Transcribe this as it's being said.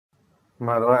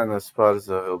Marlen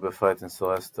Esparza will be fighting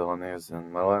Celeste Alaniz,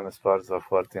 and Marlen Esparza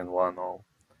 14-1-0.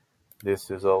 This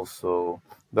is also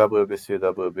WBC,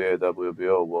 WBA,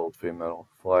 WBO World Female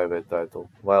Flyweight title,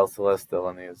 while Celeste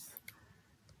Alaniz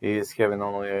is having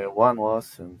only one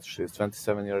loss, and she's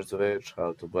 27 years of age,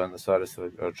 out to Buenos Aires,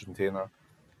 Argentina.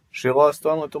 She lost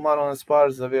only to Marlen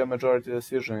Esparza via majority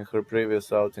decision in her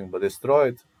previous outing, but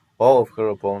destroyed all of her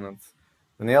opponents.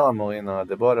 Daniela Molina,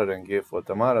 Deborah Rengifo,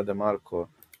 Tamara DeMarco.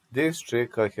 This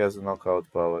chica has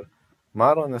knockout power.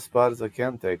 Marlen Esparza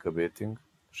can take a beating.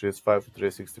 She is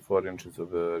 5'3", 64 inches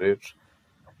of reach.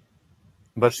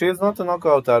 But she is not a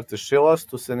knockout artist. She lost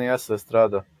to Celeste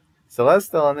Estrada.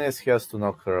 Celeste Alaniz has to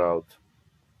knock her out.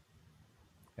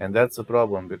 And that's a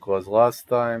problem, because last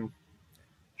time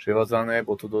she was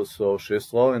unable to do so. She's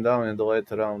slowing down in the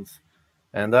later rounds.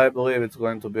 And I believe it's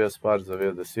going to be a Esparza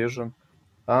via decision.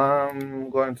 I'm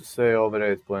going to say over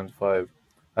 8.5.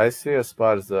 I see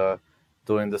Esparza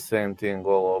doing the same thing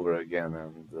all over again.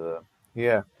 And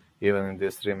yeah, even in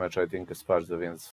this rematch, I think Esparza wins.